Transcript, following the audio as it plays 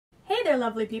there,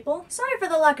 lovely people. Sorry for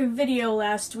the lack of video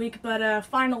last week, but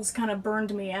finals kind of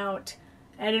burned me out.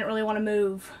 I didn't really want to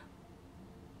move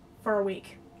for a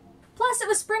week. Plus, it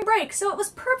was spring break, so it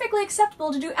was perfectly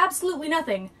acceptable to do absolutely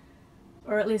nothing.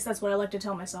 Or at least that's what I like to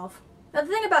tell myself. Now, the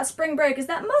thing about spring break is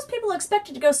that most people expect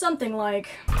it to go something like,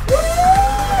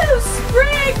 woo!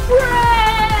 Spring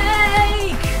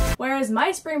break! Whereas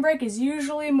my spring break is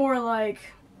usually more like,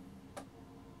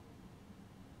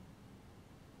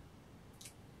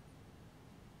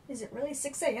 is it really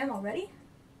 6 a.m. already?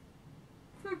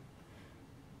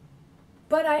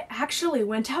 But I actually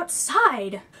went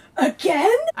outside.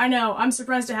 Again? I know, I'm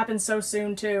surprised it happened so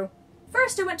soon too.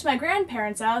 First I went to my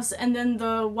grandparents' house and then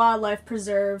the wildlife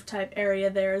preserve type area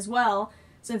there as well,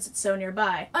 since it's so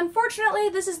nearby. Unfortunately,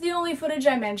 this is the only footage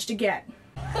I managed to get.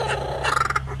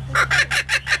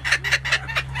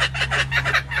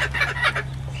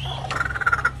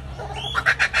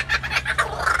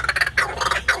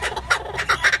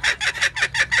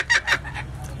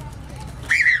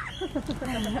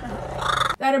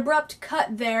 That abrupt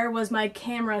cut there was my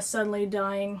camera suddenly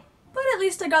dying. But at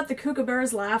least I got the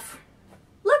kookaburra's laugh.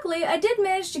 Luckily, I did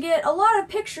manage to get a lot of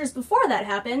pictures before that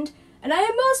happened, and I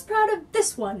am most proud of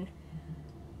this one.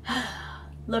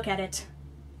 Look at it.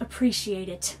 Appreciate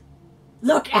it.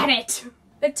 Look at it!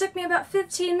 It took me about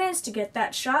 15 minutes to get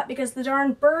that shot because the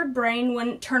darn bird brain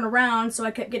wouldn't turn around, so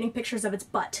I kept getting pictures of its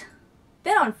butt.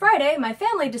 Then on Friday, my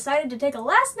family decided to take a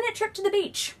last-minute trip to the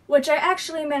beach, which I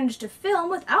actually managed to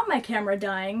film without my camera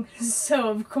dying, so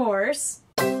of course.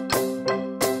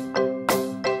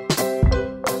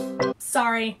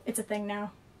 Sorry, it's a thing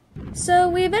now. So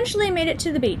we eventually made it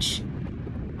to the beach.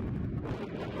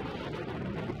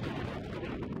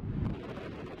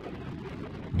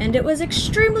 And it was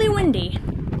extremely windy.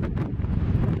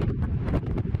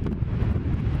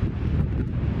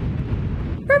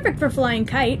 Perfect for flying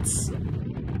kites.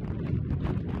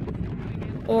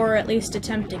 Or at least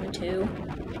attempting to.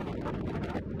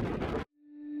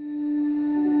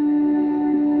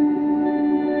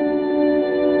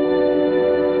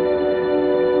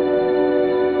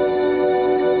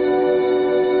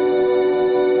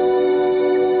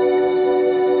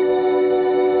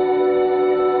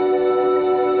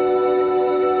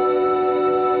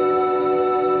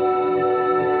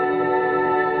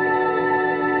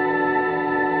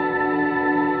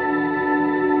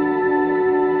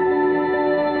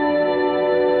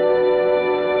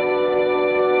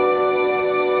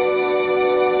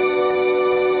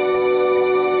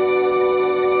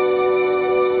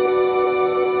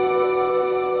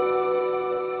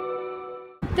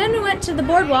 Then we went to the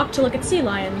boardwalk to look at sea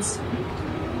lions,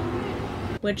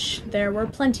 which there were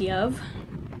plenty of.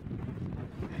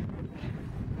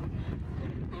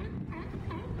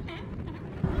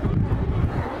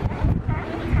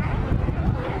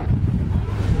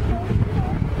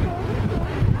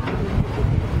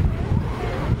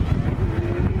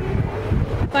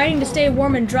 Fighting to stay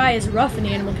warm and dry is rough in the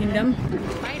animal kingdom.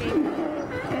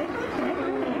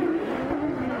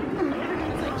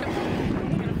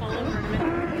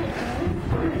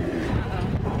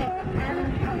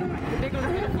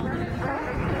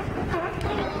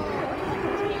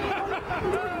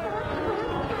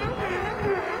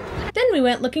 Then we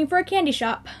went looking for a candy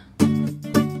shop.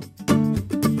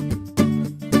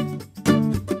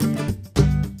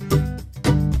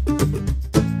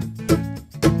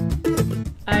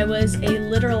 I was a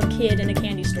literal kid in a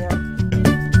candy store.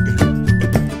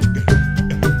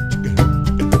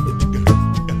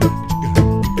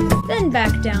 Then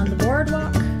back down the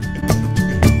boardwalk.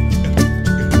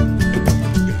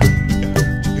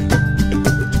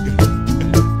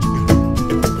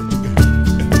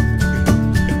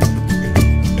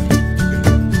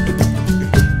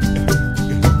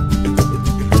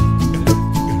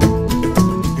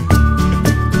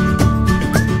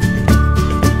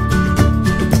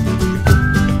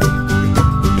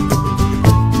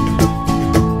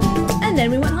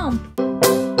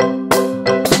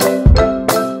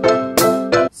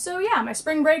 My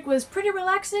spring break was pretty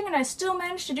relaxing and I still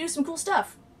managed to do some cool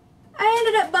stuff. I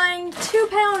ended up buying 2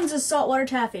 pounds of saltwater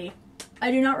taffy.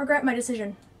 I do not regret my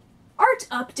decision. Art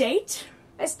update!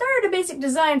 I started a basic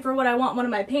design for what I want one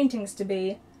of my paintings to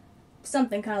be.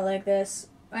 Something kind of like this.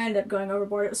 I ended up going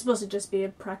overboard. It was supposed to just be a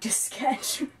practice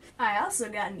sketch. I also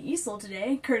got an easel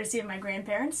today, courtesy of my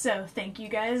grandparents, so thank you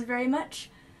guys very much.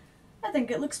 I think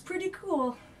it looks pretty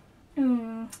cool.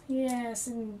 Yes,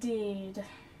 indeed.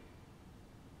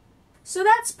 So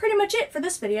that's pretty much it for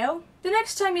this video. The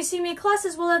next time you see me,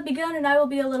 classes will have begun and I will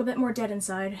be a little bit more dead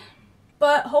inside.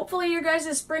 But hopefully your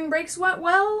guys' spring breaks went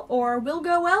well, or will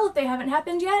go well if they haven't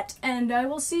happened yet, and I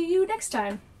will see you next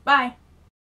time. Bye!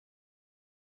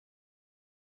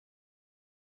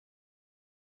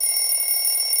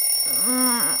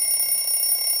 No,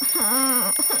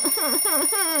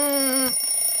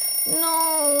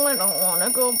 I don't want to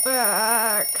go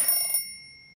back.